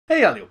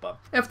Hej allihopa!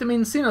 Efter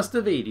min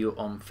senaste video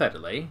om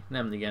Federley,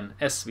 nämligen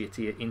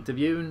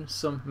SVT-intervjun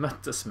som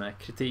möttes med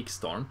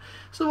kritikstorm,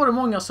 så var det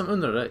många som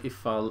undrade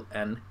ifall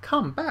en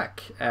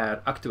comeback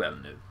är aktuell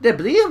nu. Det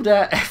blev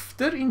det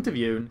efter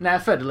intervjun när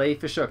Federley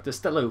försökte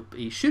ställa upp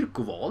i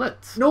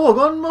kyrkovalet.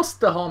 Någon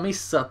måste ha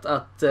missat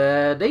att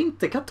det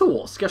inte är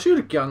katolska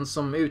kyrkan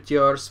som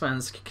utgör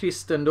svensk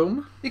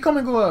kristendom. Vi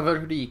kommer gå över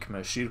hur det gick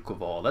med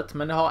kyrkovalet,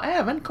 men det har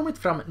även kommit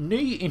fram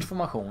ny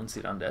information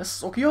sedan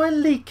dess och jag är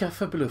lika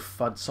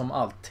förbluffad som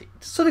alltid.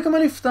 Så vi kommer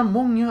lyfta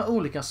många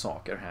olika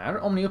saker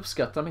här. Om ni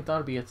uppskattar mitt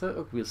arbete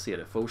och vill se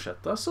det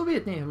fortsätta så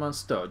vet ni hur man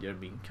stödjer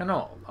min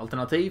kanal.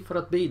 Alternativ för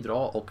att bidra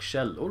och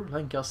källor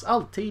länkas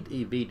alltid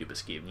i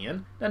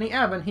videobeskrivningen, där ni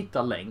även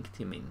hittar länk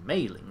till min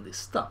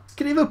mailinglista.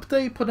 Skriv upp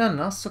dig på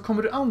denna så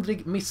kommer du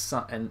aldrig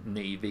missa en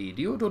ny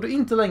video då du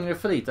inte längre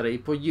förlitar dig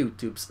på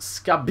YouTubes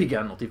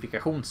skabbiga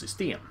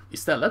notifikationssystem.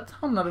 Istället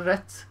hamnar det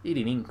rätt i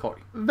din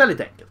inkorg.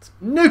 Väldigt enkelt.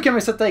 Nu kan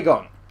vi sätta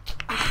igång!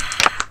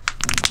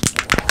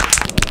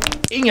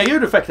 Inga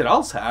ljudeffekter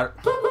alls här.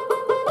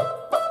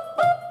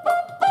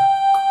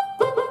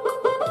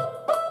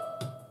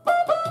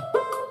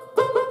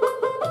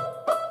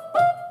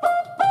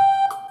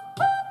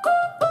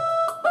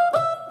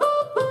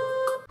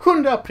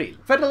 April.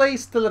 Federley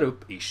ställer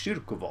upp i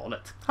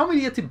kyrkovalet. Han vill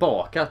ge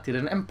tillbaka till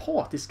den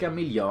empatiska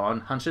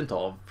miljön han känt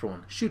av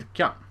från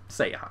kyrkan,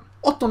 säger han.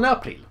 8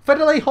 april.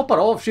 Federley hoppar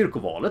av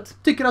kyrkovalet,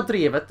 tycker att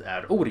drevet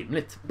är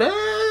orimligt. Det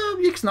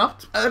gick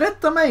snabbt.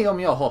 Rätta mig om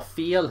jag har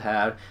fel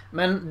här,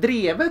 men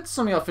drevet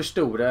som jag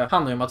förstod det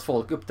handlar om att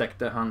folk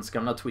upptäckte hans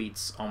gamla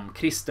tweets om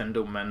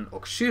kristendomen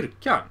och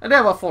kyrkan. Det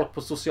är vad folk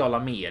på sociala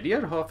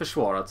medier har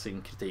försvarat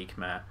sin kritik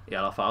med i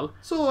alla fall.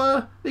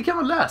 Så vi kan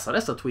väl läsa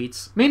dessa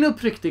tweets. Min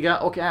uppriktiga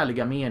och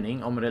ärliga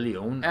mening om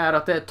religion är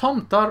att det är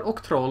tomtar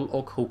och troll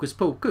och hokus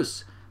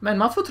pokus. Men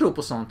man får tro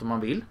på sånt om man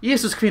vill.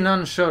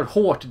 Jesuskvinnan kör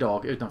hårt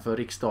idag utanför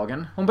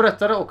riksdagen. Hon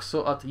berättade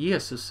också att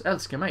Jesus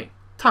älskar mig.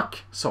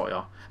 Tack, sa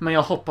jag. Men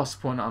jag hoppas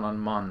på en annan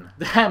man.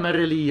 Det här med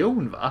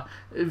religion, va?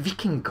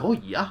 Vilken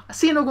goja. Jag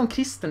ser någon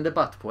kristen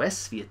debatt på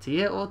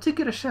SVT och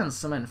tycker det känns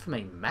som en för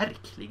mig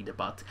märklig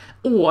debatt.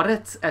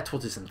 Året är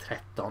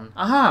 2013.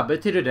 Aha,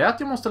 betyder det att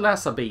jag måste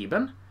läsa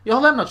Bibeln? Jag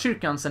har lämnat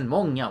kyrkan sedan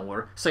många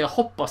år, så jag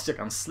hoppas jag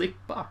kan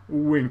slippa.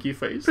 Winky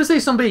face.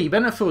 Precis som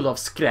Bibeln är full av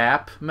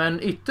skräp, men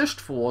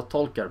ytterst få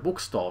tolkar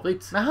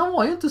bokstavligt. Men han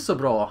var ju inte så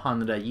bra,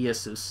 han där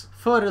Jesus.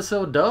 Födelse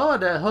och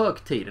död är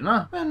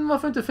högtiderna. Men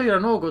varför inte fira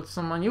något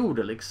som man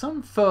gjorde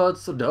liksom?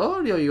 Föds och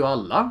dör gör ju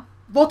alla.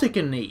 Vad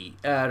tycker ni?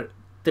 Är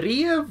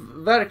drev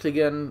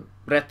verkligen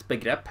rätt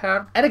begrepp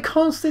här? Är det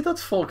konstigt att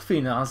folk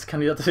finner hans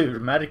kandidatur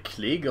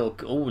märklig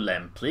och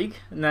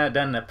olämplig när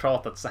den är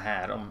pratat så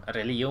här om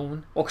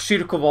religion? Och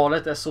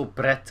kyrkovalet är så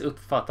brett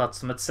uppfattat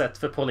som ett sätt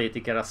för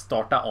politiker att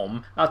starta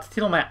om att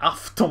till och med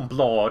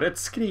Aftonbladet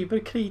skriver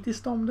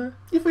kritiskt om det.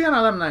 Ni får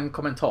gärna lämna en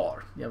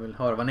kommentar. Jag vill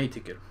höra vad ni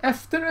tycker.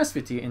 Efter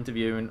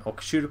SVT-intervjun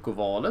och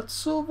kyrkovalet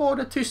så var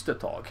det tyst ett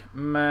tag.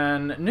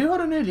 Men nu har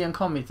det nyligen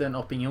kommit en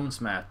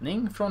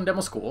opinionsmätning från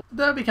Demoskop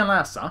där vi kan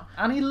läsa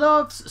Annie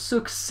Lööfs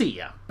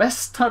succé.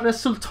 Bästa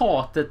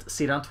resultatet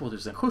sedan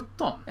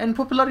 2017. En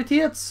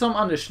popularitet som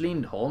Anders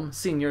Lindholm,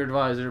 senior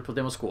advisor på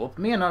Demoskop,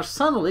 menar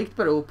sannolikt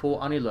beror på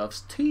Annie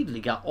Lööfs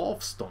tydliga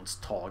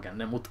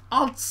avståndstagande mot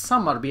allt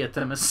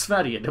samarbete med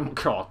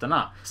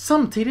Sverigedemokraterna.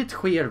 Samtidigt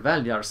sker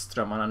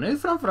väljarströmmarna nu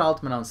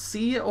framförallt mellan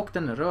C och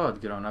den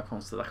rödgröna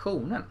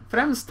konstellationen.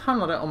 Främst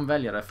handlar det om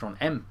väljare från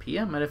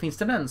MP, men det finns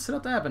tendenser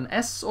att även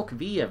S och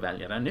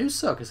V-väljare nu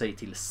söker sig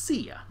till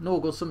C,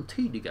 något som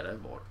tidigare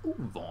var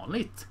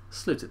ovanligt.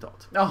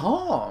 Slutcitat.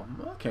 Jaha,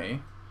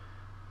 okej.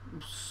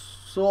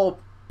 Så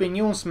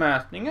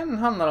opinionsmätningen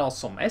handlar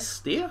alltså om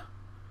SD?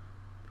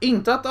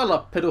 Inte att alla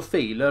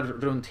pedofiler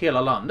runt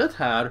hela landet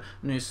här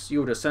nyss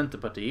gjorde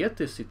Centerpartiet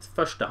till sitt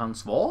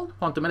förstahandsval.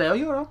 Har inte med det att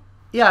göra?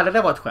 Ja,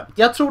 det var ett skämt.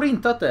 Jag tror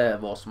inte att det är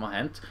vad som har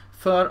hänt.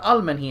 För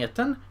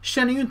allmänheten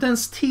känner ju inte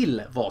ens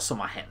till vad som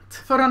har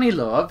hänt. För Annie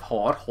Lööf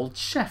har hållit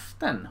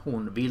käften.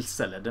 Hon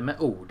vilseledde med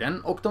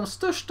orden och de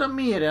största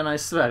medierna i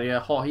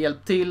Sverige har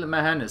hjälpt till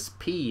med hennes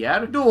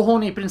PR då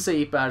hon i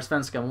princip är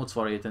svenska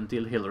motsvarigheten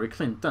till Hillary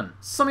Clinton.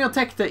 Som jag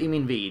täckte i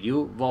min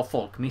video vad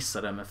folk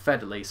missade med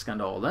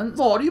Federley-skandalen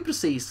var det ju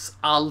precis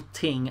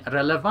allting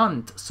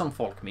relevant som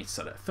folk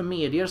missade. För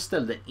medier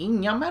ställde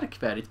inga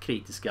märkvärdigt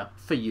kritiska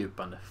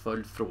fördjupande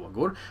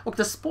följdfrågor och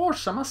det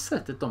sparsamma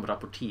sättet de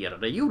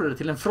rapporterade gjorde det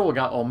till en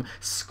fråga om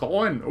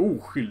ska en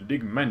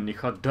oskyldig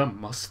människa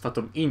dömas för att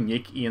de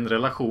ingick i en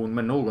relation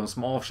med någon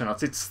som avtjänat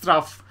sitt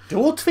straff.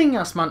 Då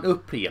tvingas man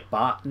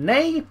upprepa,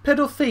 nej,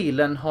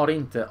 pedofilen har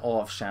inte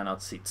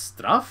avtjänat sitt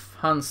straff.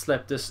 Han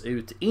släpptes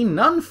ut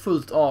innan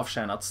fullt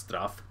avtjänat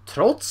straff,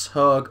 trots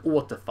hög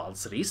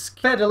återfallsrisk.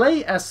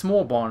 Federley är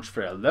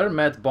småbarnsförälder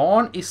med ett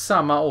barn i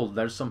samma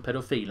ålder som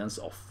pedofilens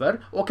offer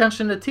och han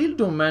kände till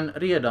domen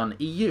redan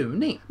i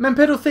juni. Men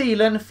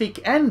pedofilen fick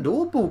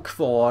ändå bo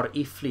kvar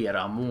i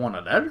flera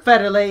månader.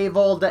 Federley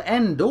valde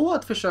ändå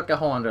att försöka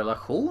ha en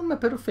relation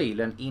med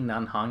pedofilen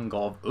innan han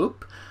gav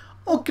upp.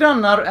 Och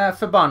grannar är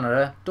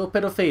förbannade då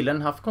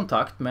pedofilen haft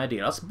kontakt med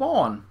deras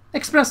barn.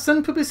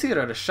 Expressen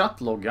publicerade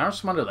chattloggar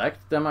som hade läckt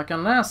där man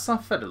kan läsa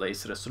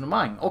Federleys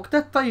resonemang, och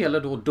detta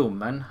gäller då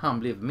domen han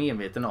blev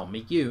medveten om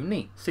i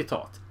juni.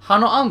 Citat: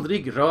 han har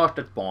aldrig rört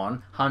ett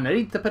barn, han är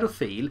inte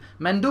pedofil,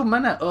 men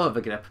domen är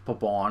övergrepp på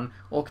barn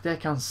och det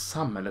kan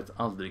samhället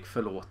aldrig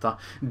förlåta.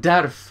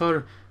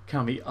 Därför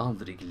kan vi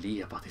aldrig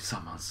leva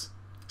tillsammans.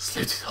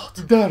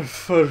 Slutcitat.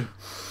 Därför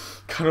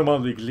kan de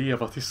aldrig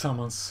leva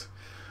tillsammans.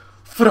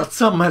 För att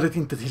samhället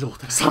inte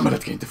tillåter det.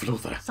 Samhället kan inte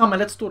förlåta det.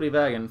 Samhället står i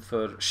vägen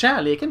för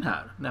kärleken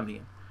här,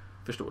 nämligen.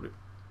 Förstår du?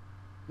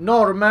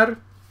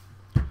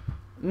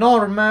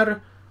 Normer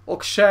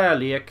och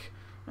kärlek.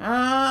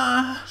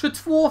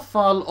 22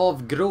 fall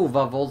av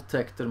grova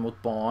våldtäkter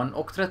mot barn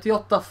och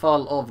 38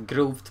 fall av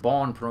grovt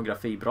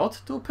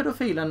barnpornografibrott då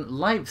pedofilen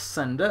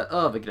livesände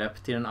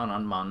övergrepp till en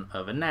annan man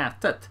över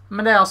nätet.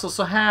 Men det är alltså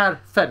så här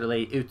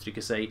Federley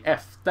uttrycker sig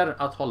efter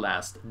att ha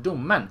läst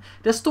domen.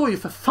 Det står ju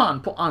för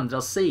fan på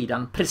andra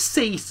sidan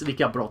precis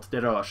vilka brott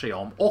det rör sig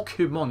om och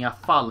hur många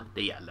fall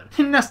det gäller.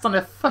 Nästan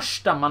det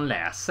första man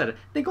läser.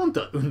 Det går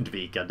inte att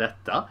undvika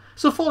detta.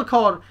 Så folk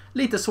har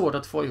lite svårt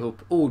att få ihop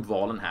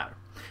ordvalen här.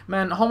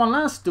 Men har man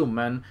läst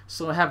domen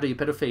så hävdar ju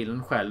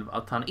pedofilen själv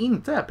att han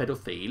inte är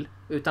pedofil,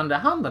 utan det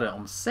handlade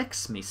om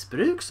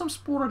sexmissbruk som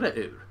spårade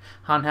ur.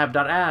 Han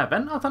hävdar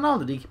även att han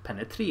aldrig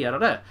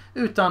penetrerade,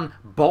 utan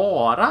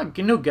bara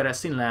gnuggade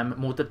sin lem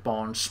mot ett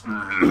barns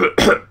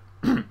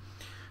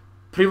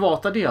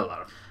privata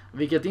delar.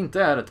 Vilket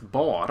inte är ett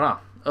bara.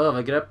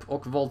 Övergrepp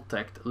och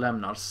våldtäkt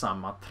lämnar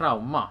samma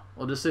trauma,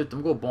 och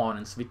dessutom går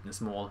barnens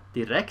vittnesmål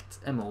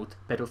direkt emot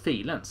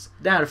pedofilens.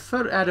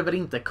 Därför är det väl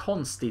inte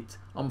konstigt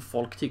om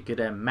folk tycker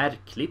det är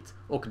märkligt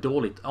och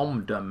dåligt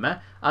omdöme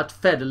att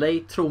Federley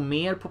tror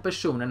mer på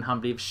personen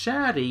han blev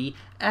kär i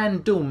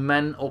än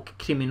domen och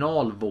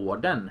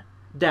kriminalvården.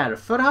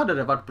 Därför hade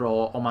det varit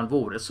bra om han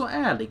vore så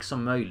ärlig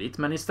som möjligt,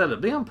 men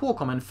istället blir han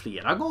påkommen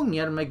flera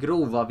gånger med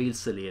grova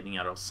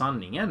vilseledningar av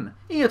sanningen.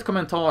 I ett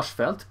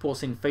kommentarsfält på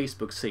sin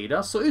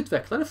Facebook-sida så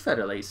utvecklade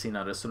Federley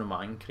sina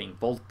resonemang kring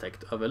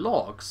våldtäkt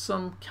överlag,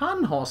 som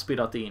kan ha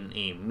spelat in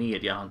i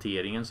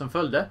mediehanteringen som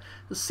följde.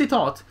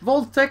 Citat: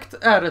 våldtäkt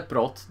är ett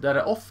brott där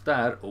det ofta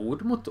är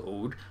ord mot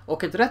ord,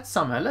 och ett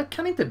rättssamhälle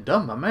kan inte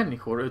döma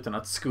människor utan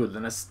att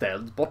skulden är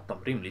ställd bortom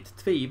rimligt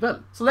tvivel.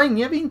 Så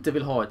länge vi inte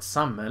vill ha ett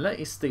samhälle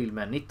i stil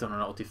med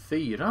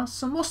 1984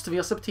 så måste vi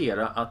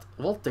acceptera att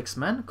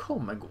våldtäktsmän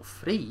kommer gå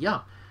fria.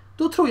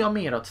 Då tror jag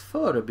mer att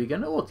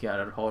förebyggande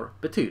åtgärder har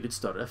betydligt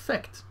större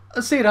effekt.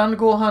 Sedan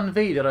går han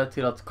vidare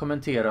till att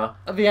kommentera: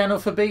 vi är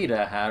nog förbi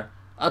det här.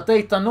 Att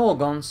dejta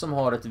någon som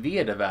har ett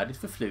vedervärdigt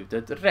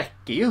förflutet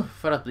räcker ju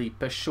för att bli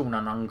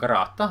persona non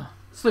grata.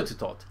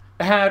 Slutcitat.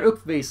 Här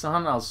uppvisar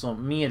han alltså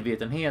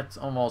medvetenhet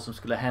om vad som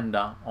skulle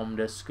hända om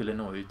det skulle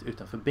nå ut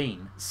utanför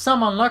bin.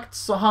 Sammanlagt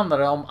så handlar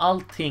det om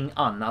allting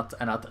annat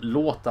än att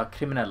låta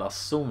kriminella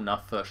sona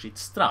för sitt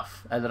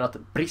straff, eller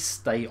att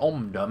brista i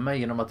omdöme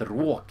genom att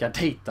råka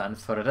dejta en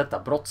före detta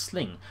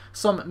brottsling,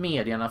 som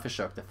medierna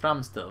försökte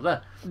framställa.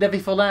 Det vi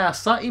får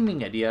läsa i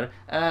medier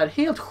är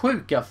helt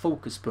sjuka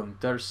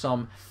fokuspunkter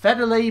som: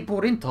 Federley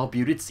borde inte ha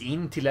bjudits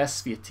in till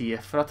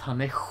SVT för att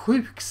han är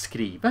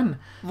sjukskriven.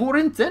 Vore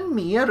inte en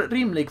mer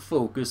rimlig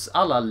fokus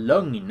alla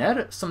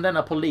lögner som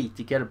denna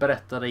politiker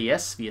berättade i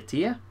SVT?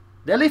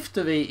 Det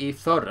lyfter vi i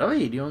förra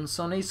videon,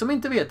 så ni som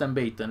inte vet den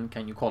biten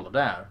kan ju kolla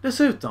där.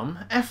 Dessutom,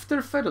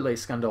 efter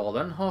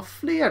Federley-skandalen har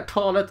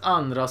flertalet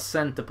andra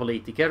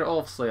centerpolitiker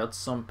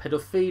avslöjats som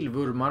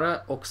pedofilvurmare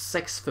och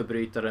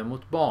sexförbrytare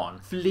mot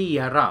barn.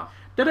 Flera.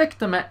 Det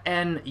räckte med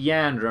en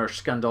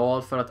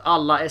järnrörsskandal för att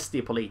alla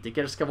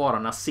SD-politiker ska vara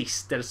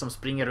nazister som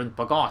springer runt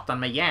på gatan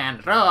med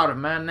järnrör,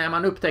 men när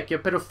man upptäcker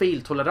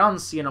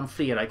pedofiltolerans genom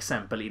flera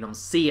exempel inom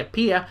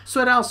CP så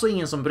är det alltså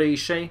ingen som bryr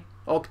sig,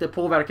 och det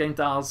påverkar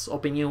inte alls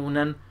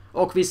opinionen.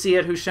 Och vi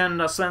ser hur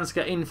kända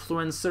svenska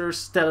influencers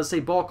ställer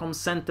sig bakom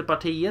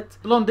Centerpartiet.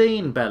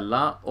 Blondin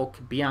Bella och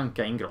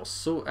Bianca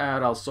Ingrosso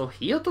är alltså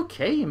helt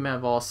okej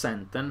med vad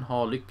Centern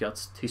har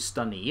lyckats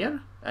tysta ner.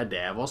 Är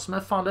det vad som är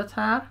fallet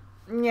här?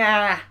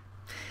 Nja.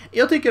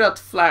 Jag tycker att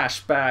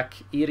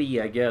Flashback i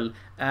regel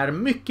är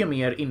mycket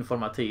mer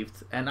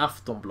informativt än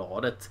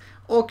Aftonbladet.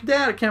 Och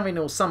där kan vi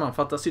nog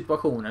sammanfatta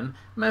situationen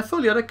med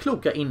följande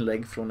kloka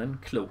inlägg från en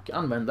klok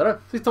användare.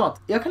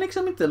 Citat: jag kan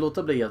liksom inte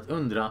låta bli att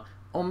undra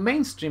om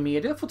mainstream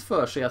media fått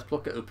för sig att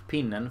plocka upp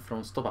pinnen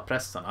från Stoppa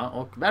pressarna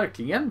och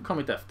verkligen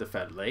kommit efter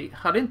Federley.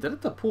 Hade inte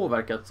detta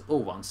påverkat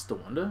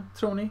ovanstående,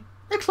 tror ni?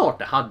 Det är klart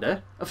det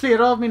hade.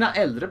 Flera av mina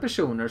äldre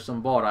personer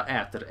som bara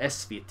äter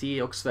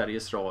SVT och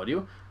Sveriges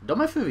Radio,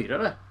 de är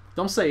förvirrade.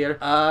 De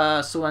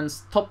säger, så en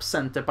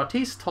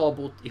toppcenterpartist har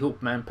bott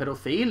ihop med en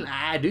pedofil?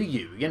 Nej, du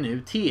ljuger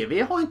nu.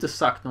 TV har inte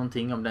sagt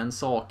någonting om den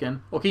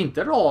saken. Och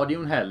inte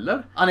radion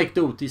heller.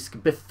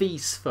 Anekdotisk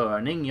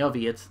bevisförning, jag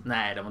vet.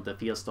 Nej, det var inte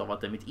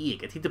felstavat, det är mitt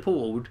eget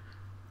hittepåord.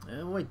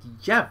 Det var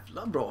ett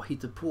jävla bra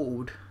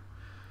hittepåord.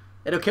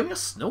 Är det okej om jag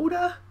snor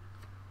det?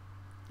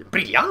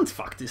 Briljant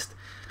faktiskt.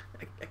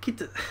 Jag kan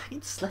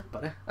inte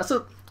släppa det.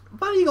 Alltså,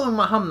 varje gång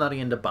man hamnar i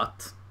en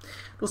debatt,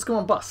 då ska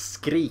man bara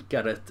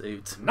skrika rätt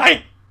ut: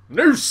 nej!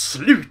 Nu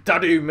slutar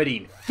du med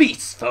din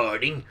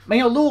fissföring! Men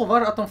jag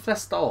lovar att de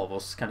flesta av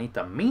oss kan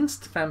hitta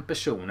minst 5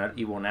 personer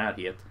i vår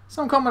närhet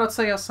som kommer att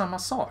säga samma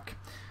sak.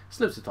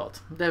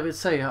 Slutcitat. Det vill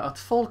säga att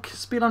folk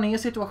spelar ner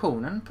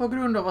situationen på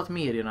grund av att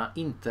medierna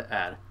inte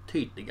är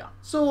tydliga.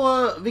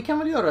 Så vi kan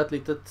väl göra ett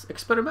litet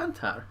experiment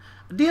här.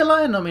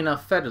 Dela en av mina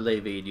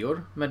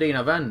Federley-videor med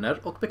dina vänner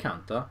och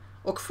bekanta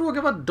och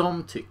fråga vad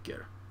de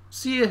tycker.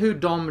 Se hur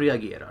de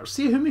reagerar,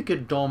 se hur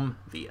mycket de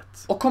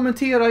vet. Och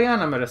kommentera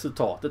gärna med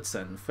resultatet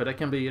sen, för det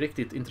kan bli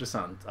riktigt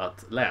intressant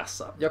att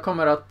läsa. Jag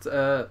kommer att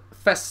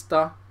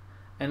fästa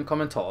en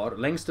kommentar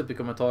längst upp i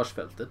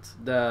kommentarsfältet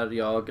där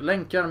jag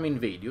länkar min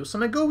video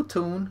som är god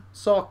ton,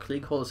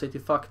 saklig, håller sig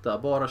till fakta,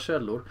 bara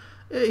källor,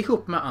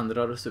 ihop med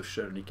andra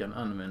resurser ni kan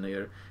använda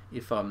er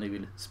ifall ni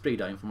vill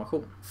sprida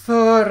information.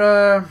 För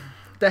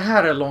det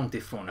här är långt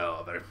ifrån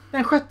över.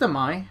 Den 6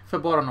 maj, för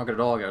bara några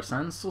dagar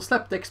sedan, så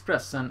släppte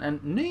Expressen en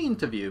ny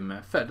intervju med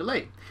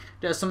Federley.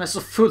 Det som är så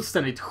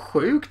fullständigt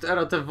sjukt är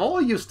att det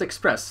var just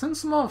Expressen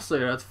som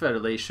avslöjade att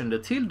Federley kände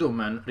till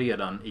domen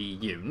redan i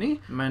juni.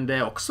 Men det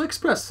är också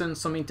Expressen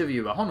som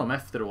intervjuar honom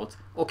efteråt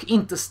och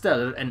inte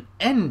ställer en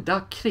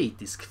enda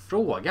kritisk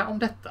fråga om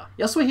detta.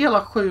 Jag såg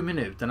hela 7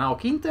 minuterna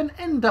och inte en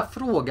enda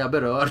fråga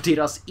berör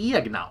deras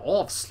egna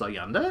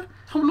avslöjande.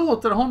 De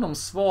låter honom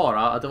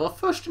svara att det var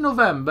först i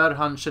november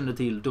han kände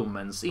till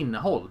domens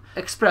innehåll.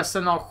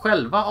 Expressen har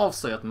själva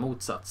avslöjat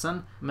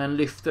motsatsen, men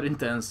lyfter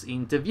inte ens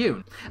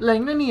intervjun.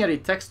 Längre ner i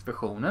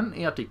textversionen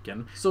i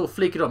artikeln så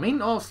flikar de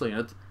in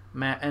avslöjandet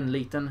med en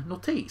liten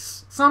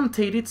notis.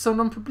 Samtidigt som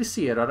de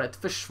publicerar ett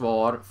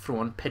försvar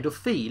från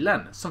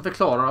pedofilen som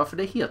förklarar varför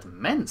det är helt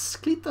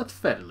mänskligt att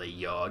Federley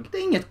ljög. Det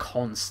är inget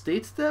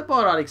konstigt, det är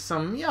bara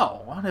liksom,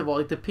 ja, det var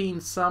lite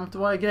pinsamt,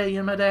 vad är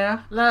grejen med det?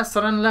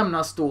 Läsaren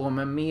lämnas då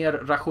med mer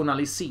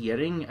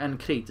rationalisering än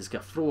kritiska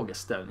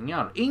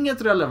frågeställningar.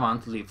 Inget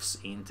relevant lyfts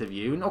i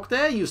intervjun och det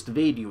är just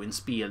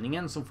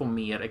videoinspelningen som får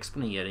mer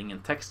exponering än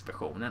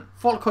textversionen.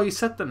 Folk har ju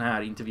sett den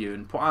här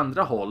intervjun på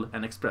andra håll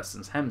än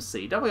Expressens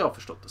hemsida, vad jag har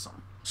förstått det som.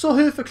 Så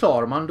hur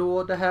förklarar man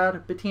då det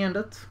här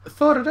beteendet?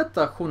 Före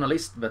detta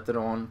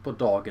journalistveteran på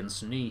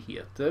Dagens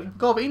Nyheter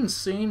gav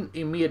insyn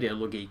i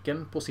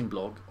medielogiken på sin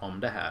blogg om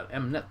det här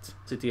ämnet.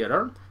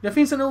 Citerar: "Det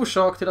finns en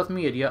orsak till att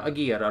media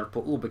agerar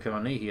på obekväma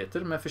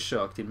nyheter med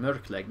försök till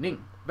mörkläggning.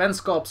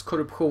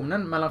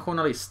 Vänskapskorruptionen mellan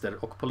journalister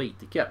och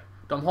politiker.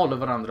 De håller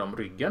varandra om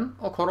ryggen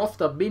och har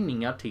ofta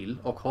bindningar till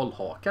och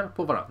hållhakar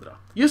på varandra.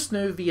 Just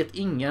nu vet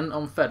ingen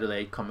om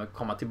Federley kommer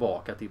komma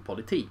tillbaka till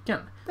politiken.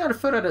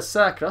 Därför är det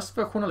säkrast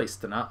för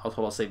journalisterna att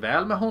hålla sig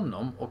väl med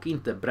honom och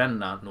inte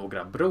bränna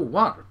några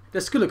broar.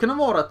 Det skulle kunna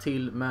vara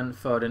till, men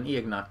för den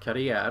egna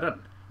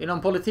karriären.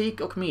 Inom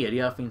politik och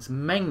media finns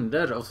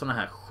mängder av sådana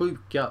här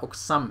sjuka och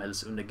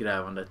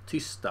samhällsundergrävande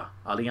tysta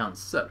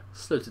allianser."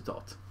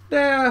 Slutcitat.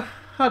 Det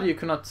hade ju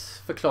kunnat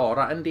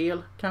förklara en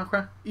del,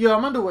 kanske. Gör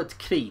man då ett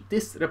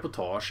kritiskt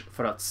reportage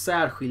för att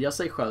särskilja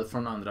sig själv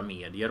från andra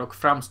medier och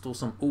framstå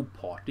som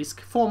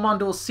opartisk, får man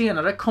då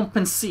senare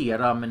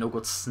kompensera med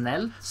något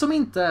snällt som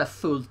inte är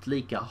fullt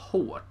lika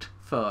hårt.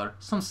 För,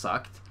 som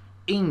sagt,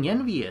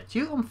 ingen vet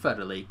ju om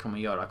Federley kommer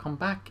göra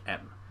comeback än.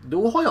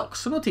 Då har jag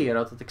också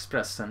noterat att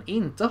Expressen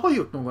inte har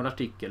gjort någon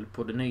artikel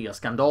på det nya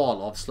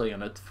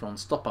skandalavslöjandet från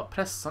Stoppa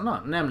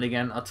pressarna,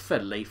 nämligen att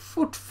Federley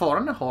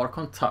fortfarande har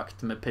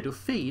kontakt med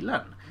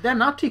pedofilen.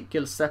 Denna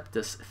artikel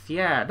släpptes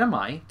 4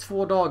 maj,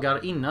 2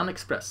 dagar innan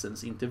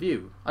Expressens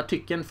intervju.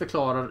 Artikeln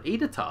förklarar i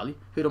detalj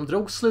hur de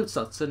drog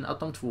slutsatsen att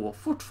de två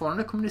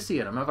fortfarande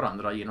kommunicerar med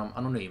varandra genom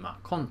anonyma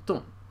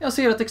konton. Jag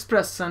ser att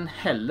Expressen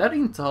heller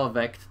inte har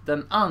väckt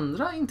den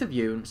andra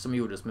intervjun som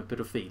gjordes med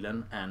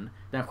pedofilen än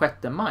den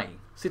 6 maj.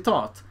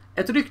 Citat: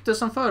 "Ett rykte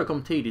som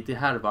förekom tidigt i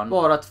härvan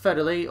var att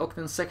Federley och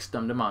den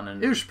sexdömde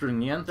mannen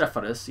ursprungligen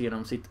träffades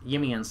genom sitt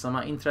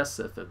gemensamma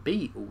intresse för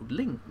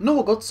biodling.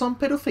 Något som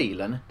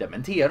pedofilen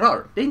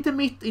dementerar. Det är inte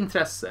mitt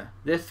intresse,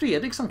 det är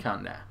Fredrik som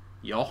kan det.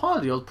 Jag har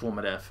aldrig hållit på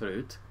med det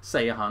förut",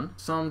 säger han,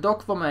 som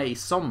dock var med i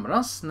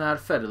somras när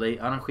Federley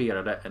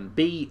arrangerade en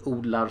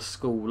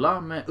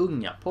biodlarskola med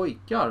unga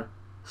pojkar.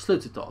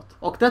 Slutcitat.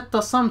 Och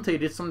detta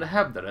samtidigt som det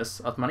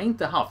hävdades att man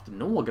inte haft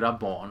några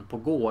barn på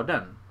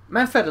gården.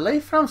 Men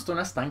Federley framstår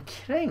nästan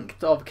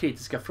kränkt av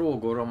kritiska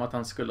frågor om att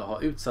han skulle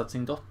ha utsatt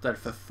sin dotter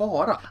för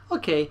fara.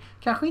 Okej,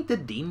 kanske inte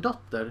din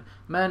dotter,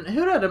 men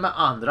hur är det med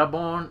andra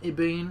barn i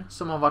byn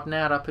som har varit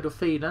nära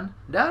pedofilen?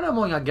 Där är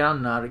många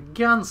grannar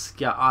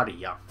ganska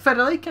arga.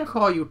 Federley kanske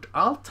har gjort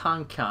allt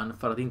han kan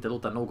för att inte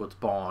låta något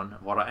barn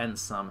vara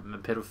ensam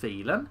med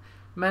pedofilen.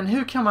 Men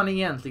hur kan man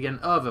egentligen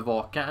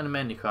övervaka en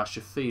människa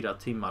 24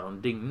 timmar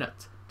om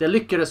dygnet? Det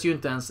lyckades ju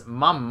inte ens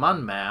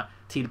mamman med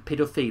till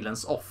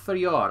pedofilens offer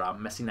göra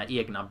med sina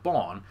egna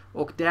barn,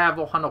 och där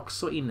var han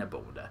också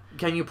inneboende.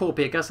 Kan ju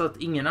påpekas att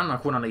ingen annan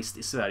journalist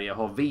i Sverige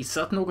har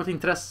visat något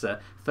intresse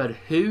för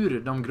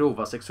hur de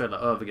grova sexuella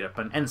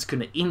övergreppen ens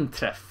kunde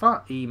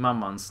inträffa i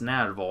mammans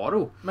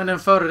närvaro. Men den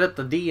före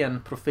detta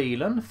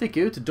DN-profilen fick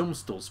ut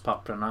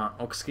domstolspapperna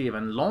och skrev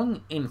en lång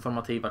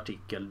informativ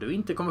artikel du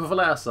inte kommer få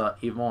läsa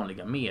i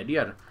vanliga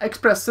medier.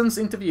 Expressens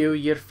intervju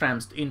ger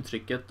främst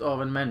intrycket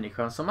av en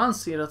människa som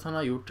anser att han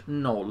har gjort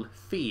 0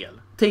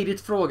 fel.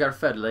 Tidigt frågar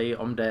Federley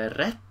om det är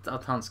rätt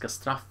att han ska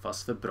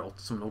straffas för brott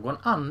som någon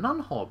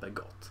annan har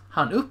begått.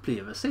 Han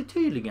upplever sig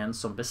tydligen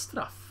som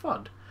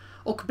bestraffad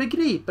och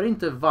begriper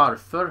inte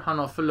varför han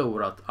har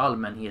förlorat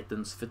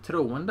allmänhetens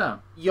förtroende.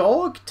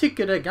 Jag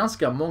tycker det är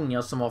ganska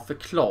många som har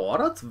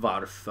förklarat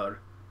varför.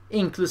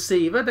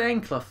 Inklusive det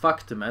enkla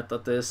faktumet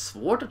att det är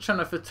svårt att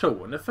känna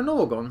förtroende för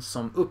någon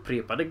som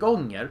upprepade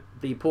gånger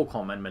blir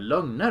påkommen med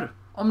lögner.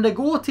 Om det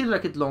går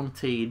tillräckligt lång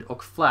tid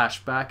och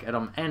Flashback är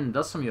de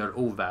enda som gör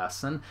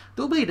oväsen,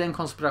 då blir det en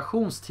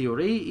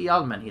konspirationsteori i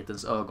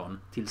allmänhetens ögon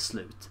till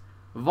slut.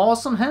 Vad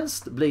som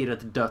helst blir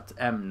ett dött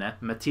ämne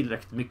med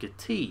tillräckligt mycket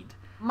tid.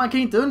 Man kan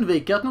inte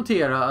undvika att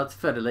notera att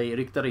Federley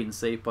riktar in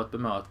sig på att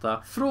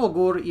bemöta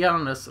frågor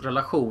gällande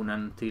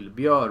relationen till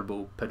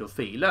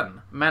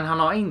Björbo-pedofilen. Men han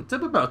har inte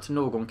bemött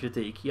någon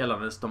kritik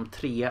gällande de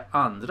 3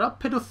 andra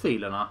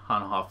pedofilerna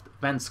han har haft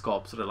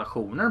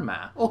vänskapsrelationer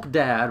med. Och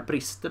där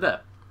brister det.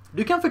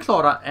 Du kan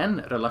förklara en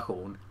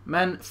relation,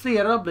 men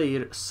flera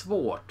blir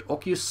svårt,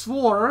 och ju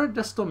svårare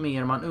desto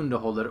mer man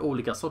underhåller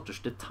olika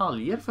sorters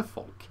detaljer för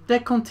folk. Det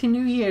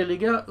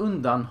kontinuerliga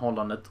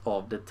undanhållandet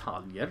av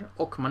detaljer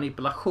och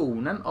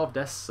manipulationen av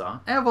dessa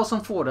är vad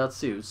som får det att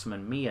se ut som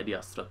en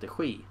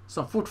mediastrategi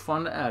som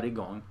fortfarande är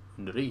igång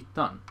under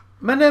ytan.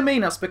 Men det är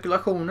mina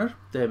spekulationer,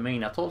 det är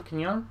mina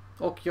tolkningar,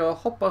 och jag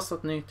hoppas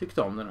att ni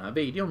tyckte om den här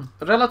videon.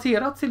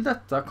 Relaterat till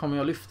detta kommer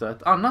jag lyfta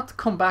ett annat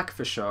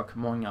comeback-försök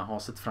många har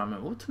sett fram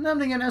emot,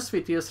 nämligen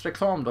SVT:s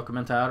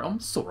reklamdokumentär om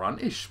Zoran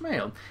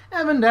Ismail.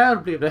 Även där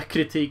blev det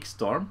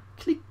kritikstorm.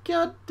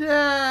 Klicka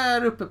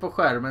där uppe på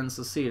skärmen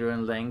så ser du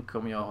en länk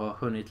om jag har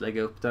hunnit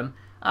lägga upp den.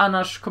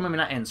 Annars kommer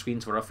mina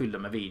endscreens vara fyllda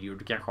med videor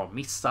du kanske har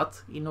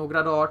missat i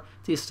några dagar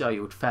tills jag har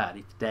gjort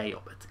färdigt det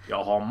jobbet.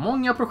 Jag har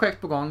många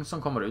projekt på gång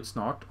som kommer ut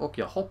snart och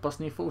jag hoppas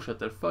ni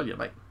fortsätter följa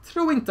mig.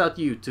 Tro inte att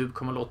YouTube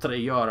kommer låta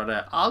dig göra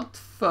det allt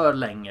för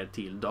länge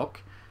till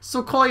dock.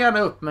 Så kolla gärna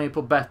upp mig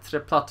på bättre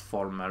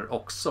plattformar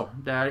också,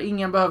 där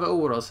ingen behöver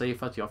oroa sig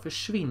för att jag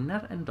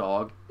försvinner en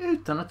dag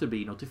utan att du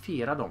blir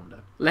notifierad om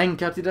det.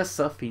 Länkar till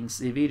dessa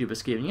finns i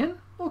videobeskrivningen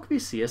och vi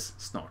ses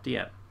snart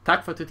igen.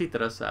 Tack för att du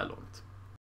tittade så här långt.